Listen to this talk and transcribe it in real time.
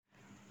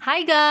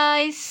Hai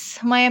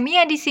guys, Maya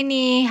Mia di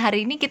sini.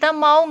 Hari ini kita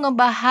mau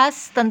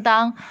ngebahas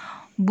tentang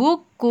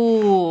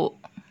buku.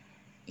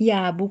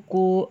 Ya,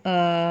 buku.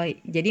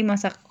 Jadi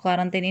masa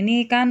karantina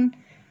ini kan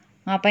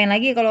ngapain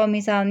lagi kalau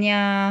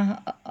misalnya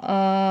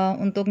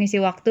untuk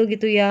ngisi waktu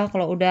gitu ya.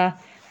 Kalau udah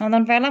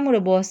nonton film udah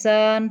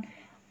bosen,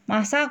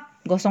 masak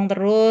gosong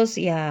terus,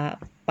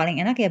 ya paling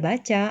enak ya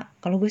baca.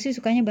 Kalau gue sih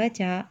sukanya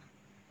baca.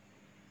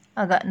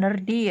 Agak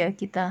nerdy ya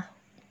kita.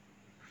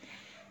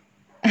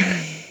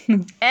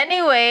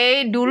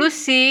 Anyway, dulu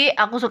sih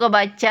aku suka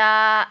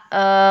baca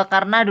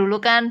karena dulu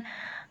kan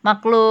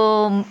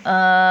maklum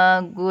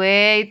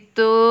gue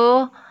itu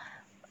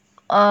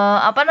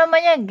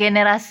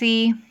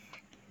generasi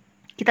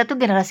kita tuh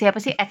generasi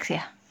apa sih X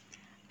ya?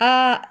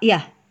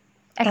 Ya,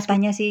 X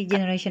katanya sih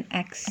Generation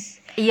X.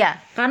 iya.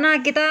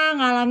 Karena kita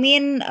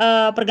ngalamin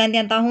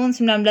pergantian tahun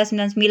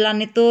 1999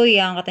 itu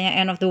yang katanya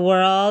end of the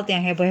world,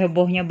 yang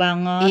heboh-hebohnya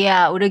banget.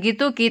 Iya, udah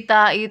gitu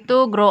kita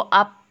itu grow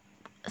up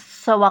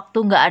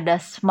sewaktu nggak ada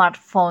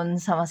smartphone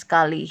sama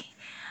sekali.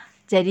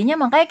 Jadinya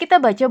makanya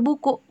kita baca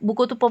buku.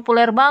 Buku tuh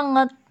populer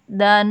banget.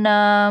 Dan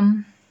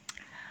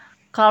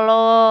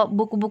kalau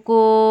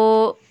buku-buku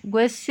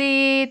gue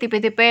sih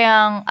tipe-tipe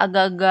yang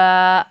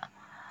agak-agak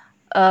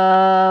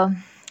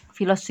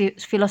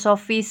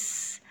filosofis,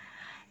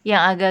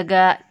 yang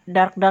agak-agak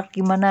dark-dark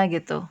gimana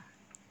gitu.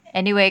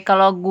 Anyway,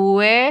 kalau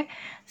gue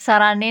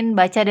saranin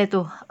baca deh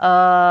tuh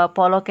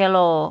Paulo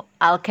Coelho,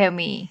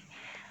 Alchemy.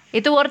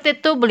 Itu worth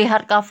it tuh beli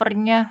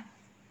hardcovernya.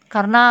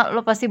 Karena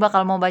lo pasti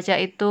bakal mau baca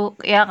itu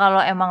ya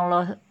kalau emang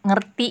lo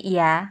ngerti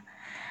ya.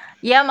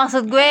 Ya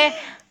maksud gue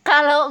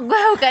kalau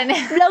gue bukannya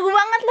Belagu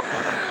banget loh.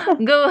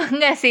 gue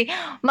enggak sih.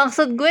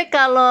 Maksud gue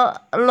kalau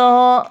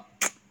lo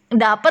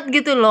dapet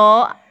gitu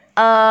lo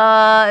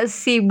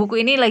si buku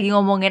ini lagi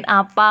ngomongin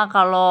apa,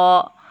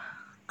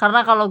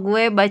 karena kalau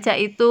gue baca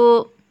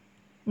itu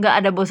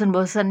nggak ada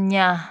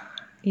bosen-bosennya.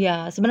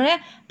 Ya, sebenarnya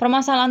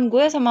permasalahan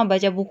gue sama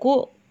baca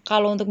buku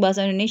kalau untuk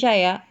bahasa Indonesia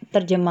ya,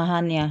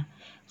 terjemahannya.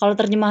 Kalau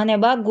terjemahannya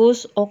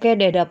bagus, oke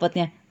deh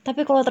dapetnya.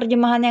 Tapi kalau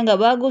terjemahannya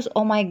nggak bagus,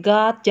 oh my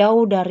god,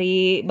 jauh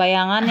dari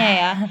bayangannya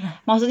ya.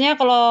 Maksudnya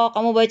kalau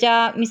kamu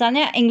baca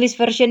misalnya English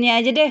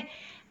versionnya aja deh,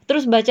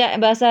 terus baca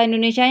bahasa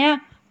Indonesianya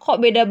kok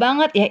beda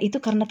banget ya,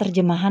 itu karena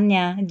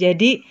terjemahannya.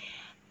 Jadi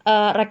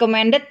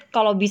recommended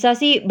kalau bisa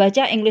sih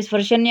baca English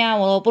versionnya,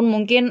 walaupun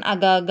mungkin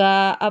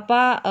agak-agak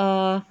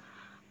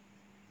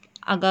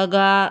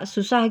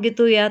susah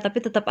gitu ya,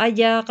 tapi tetap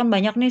aja kan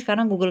banyak nih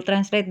sekarang Google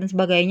Translate dan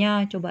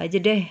sebagainya. Coba aja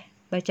deh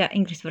baca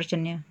English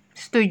versionnya.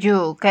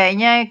 Setuju.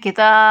 Kayaknya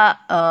kita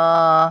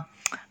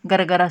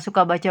gara-gara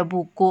suka baca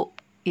buku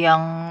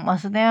yang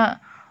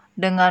maksudnya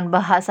dengan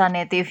bahasa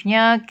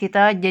native-nya,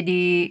 kita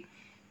jadi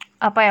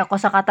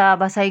kosakata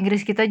bahasa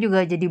Inggris kita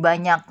juga jadi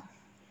banyak.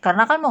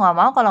 Karena kan mau nggak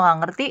mau kalau nggak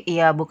ngerti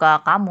ya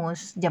buka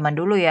kamus zaman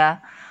dulu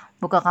ya.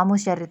 Buka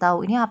kamus cari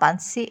tahu ini apaan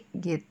sih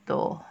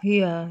gitu.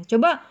 Iya,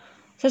 coba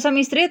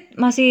Sesame Street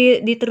masih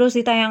terus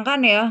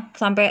ditayangkan ya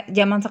sampai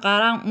zaman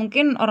sekarang.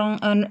 Mungkin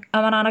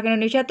anak-anak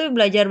Indonesia tuh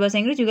belajar bahasa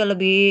Inggris juga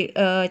lebih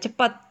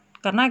cepat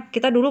karena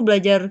kita dulu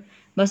belajar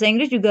bahasa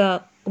Inggris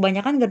juga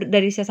kebanyakan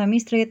dari Sesame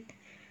Street.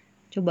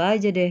 Coba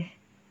aja deh.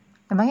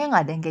 Emangnya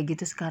nggak ada yang kayak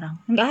gitu sekarang?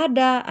 Nggak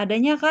ada,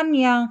 adanya kan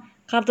yang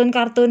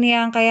kartun-kartun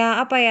yang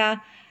kayak apa ya,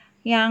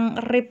 yang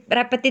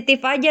repetitif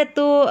aja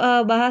tuh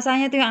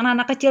bahasanya tuh yang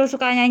anak-anak kecil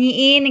suka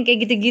nyanyiin yang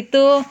kayak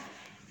gitu-gitu.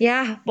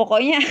 Ya,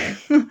 pokoknya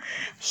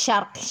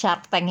Shark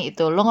Tank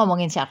itu. Lo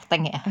ngomongin Shark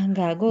Tank ya?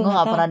 enggak, gue Gue nggak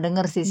nggak tahu. pernah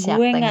denger sih Shark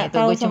Gue Tank nggak itu.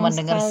 tahu Gue cuma sama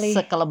denger sekali.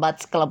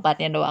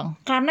 sekelebat-sekelebatnya doang.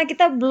 Karena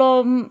kita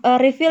belum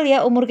reveal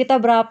ya umur kita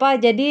berapa,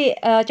 jadi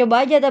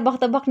coba aja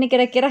tebak-tebak nih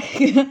kira-kira.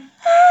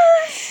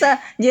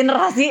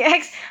 Generasi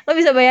X, lo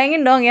bisa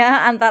bayangin dong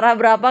ya antara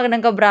berapa dan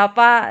ke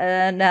berapa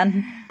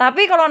dan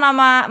tapi kalau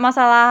nama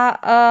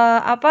masalah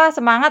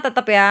semangat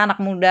tetap ya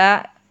anak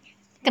muda.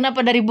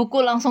 Kenapa dari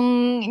buku langsung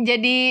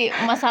jadi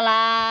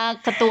masalah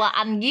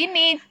ketuaan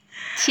gini?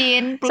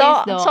 Chin, please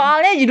dong.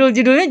 Soalnya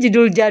judul-judulnya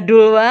judul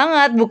jadul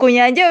banget,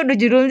 bukunya aja udah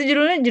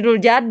judulnya judul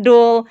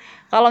jadul.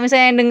 Kalau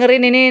misalnya yang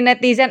dengerin ini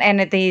netizen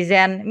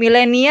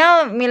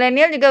milenial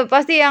juga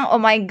pasti yang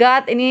oh my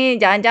god, ini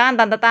jangan-jangan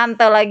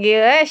tante-tante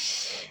lagi.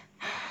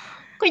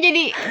 Kok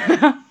jadi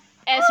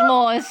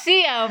emosi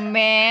ya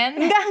men?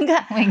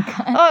 Enggak. Oh my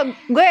God. Oh,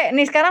 gue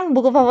nih sekarang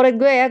buku favorit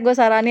gue ya, gue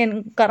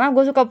saranin karena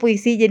gue suka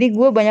puisi. Jadi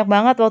gue banyak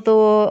banget waktu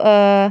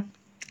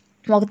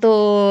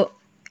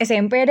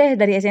SMP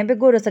deh, dari SMP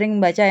gue udah sering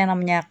baca yang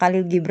namanya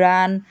Khalil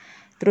Gibran.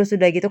 Terus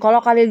udah gitu,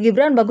 kalau Khalil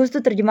Gibran bagus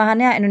tuh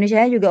terjemahannya,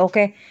 Indonesianya juga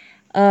oke.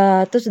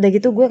 Terus udah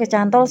gitu gue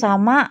kecantol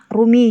sama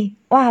Rumi.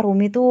 Wah,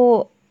 Rumi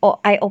tuh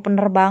eye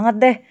opener banget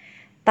deh.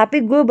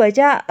 Tapi gue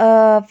baca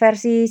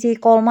versi si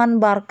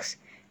Coleman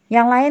Barks.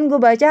 Yang lain gue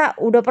baca,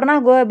 udah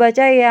pernah gue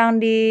baca yang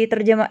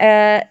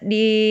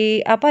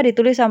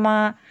ditulis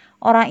sama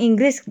orang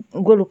Inggris,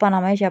 gue lupa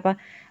namanya siapa.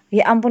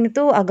 Ya ampun,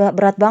 itu agak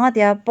berat banget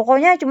ya.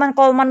 Pokoknya cuman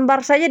Coleman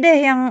Barks aja deh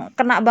yang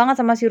kena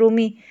banget sama si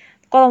Rumi.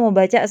 Kalau mau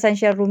baca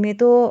Essential Rumi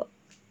itu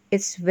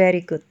it's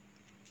very good.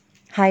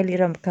 Highly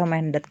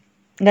recommended.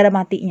 Nggak ada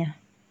matinya.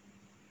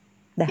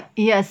 Dah.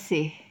 Iya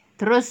sih.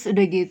 Terus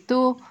udah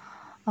gitu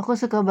aku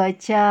suka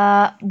baca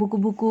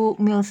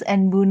buku-buku Mills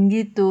and Boon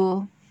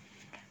gitu.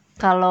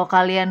 Kalau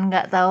kalian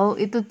nggak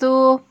tahu itu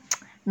tuh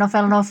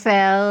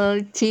novel-novel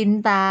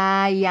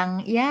cinta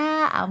yang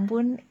ya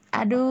ampun,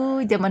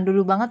 aduh zaman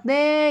dulu banget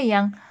deh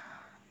yang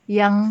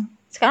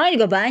Sekarang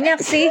juga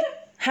banyak sih.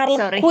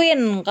 sorry.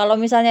 Harlequin kalau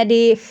misalnya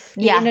di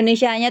Ya,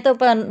 Indonesianya tuh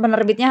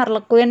penerbitnya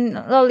Harlequin,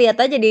 lo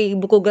lihat aja di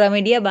buku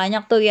Gramedia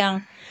banyak tuh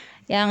yang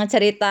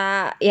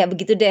cerita ya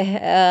begitu deh,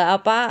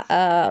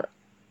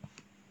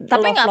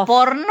 tapi nggak love.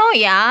 porno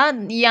ya,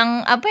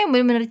 yang apa yang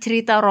bener-bener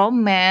cerita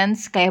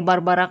romance kayak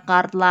Barbara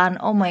Cartland.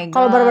 Oh my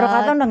Kalau Barbara god.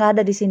 Cartland udah nggak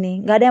ada di sini,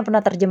 nggak ada yang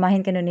pernah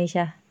terjemahin ke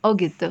Indonesia. Oh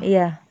gitu.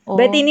 Iya, Oh.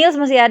 Betty Niels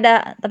masih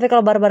ada, tapi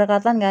kalau Barbara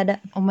Cartland nggak ada.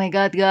 Oh my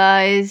god,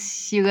 guys,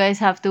 you guys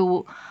have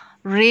to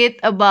read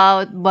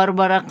about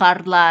Barbara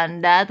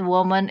Cartland. That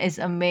woman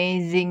is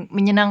amazing.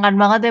 Menyenangkan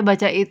banget ya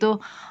baca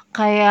itu.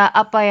 Kayak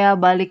apa ya,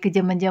 balik ke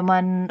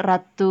zaman-zaman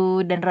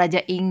Ratu dan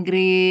Raja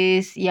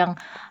Inggris yang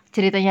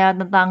ceritanya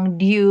tentang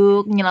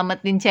Duke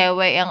nyelamatin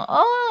cewek yang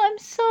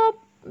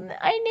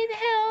I need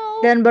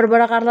help. Dan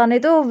Barbara Cartland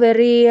itu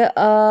very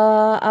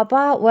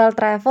well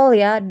travel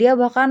ya. Dia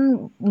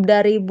bahkan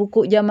dari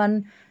buku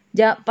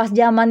pas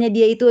zamannya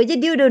dia itu aja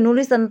dia udah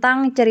nulis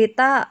tentang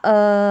cerita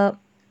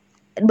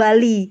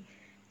Bali.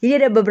 Jadi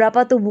ada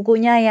beberapa tuh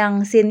bukunya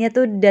yang scene-nya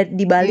tuh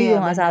di Bali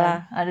Iya kalau nggak benar, salah.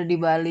 ada di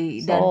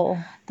Bali dan So,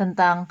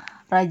 tentang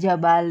Raja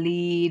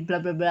Bali, bla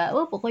bla bla.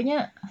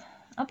 Pokoknya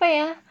apa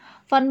ya,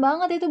 fun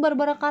banget itu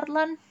Barbara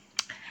Cartland.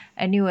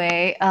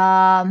 Anyway,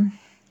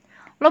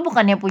 lo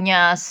bukannya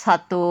punya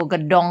satu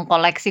gedong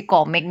koleksi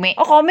komik, Mi?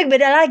 oh komik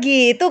beda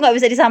lagi, itu nggak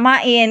bisa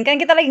disamain. Kan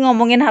kita lagi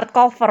ngomongin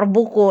hardcover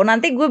buku.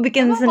 Nanti gue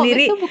bikin Emang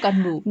sendiri. komik tuh bukan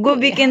buku Gue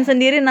ya? bikin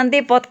sendiri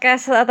nanti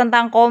podcast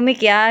tentang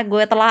komik ya.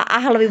 Gue telaah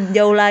lebih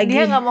jauh lagi.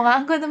 Dia nggak mau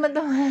ngaku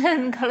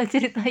teman-teman kalau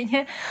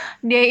ceritanya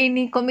dia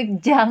ini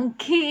komik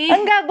junkie.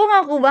 Enggak, gue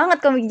ngaku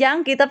banget komik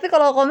junkie. Tapi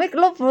kalau komik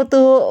lo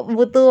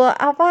butuh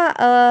apa?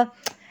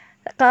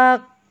 Ke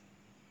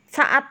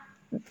saat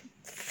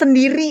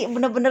sendiri,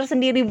 bener-bener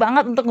sendiri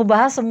banget untuk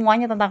ngebahas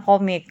semuanya tentang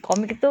komik.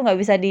 Komik itu nggak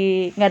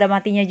ada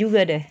matinya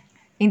juga deh.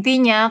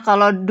 Intinya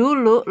kalau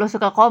dulu lo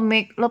suka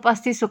komik, lo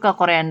pasti suka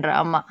Korean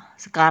drama.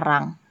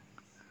 Sekarang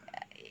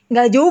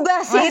Nggak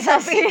juga sih, masa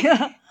tapi sih?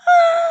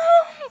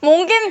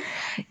 mungkin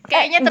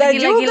Kayaknya nggak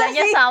tergila-gilanya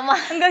juga sih. sama.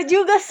 Enggak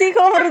juga sih,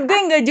 kalau menurut gue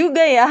enggak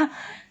juga ya.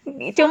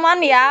 Cuman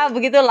ya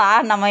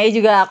begitulah, namanya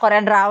juga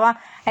Korean drama.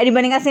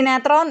 Dibandingkan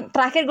sinetron,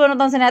 terakhir gue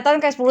nonton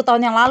sinetron kayak 10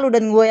 tahun yang lalu,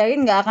 dan gue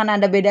yakin nggak akan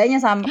ada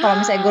bedanya sama kalau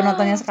misalnya gue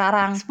nontonnya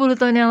sekarang. 10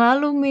 tahun yang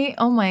lalu, Mi.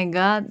 Oh my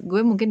god,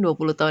 gue mungkin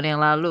 20 tahun yang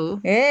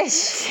lalu.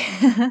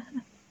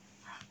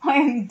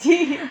 OMG.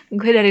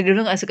 Gue dari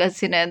dulu gak suka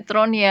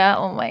sinetron ya.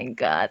 Oh my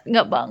god,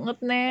 gak banget,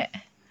 Nek.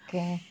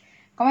 Oke.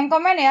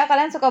 Komen-komen ya,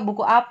 kalian suka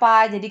buku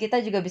apa? Jadi kita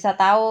juga bisa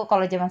tahu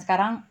kalau zaman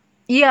sekarang.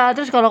 Iya,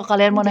 terus kalau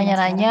kalian mau Zaman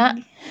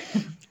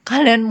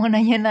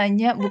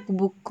nanya-nanya,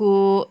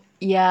 buku-buku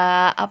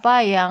ya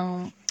apa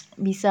yang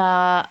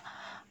bisa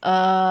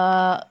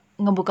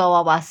ngebuka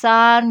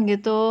wawasan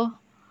gitu.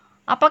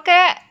 Apa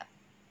kek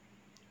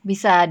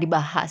bisa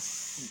dibahas.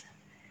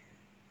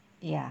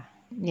 Iya.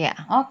 Ya.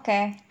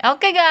 Oke.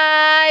 Oke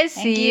guys,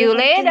 Thank see you you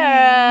for tuning in.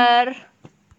 later.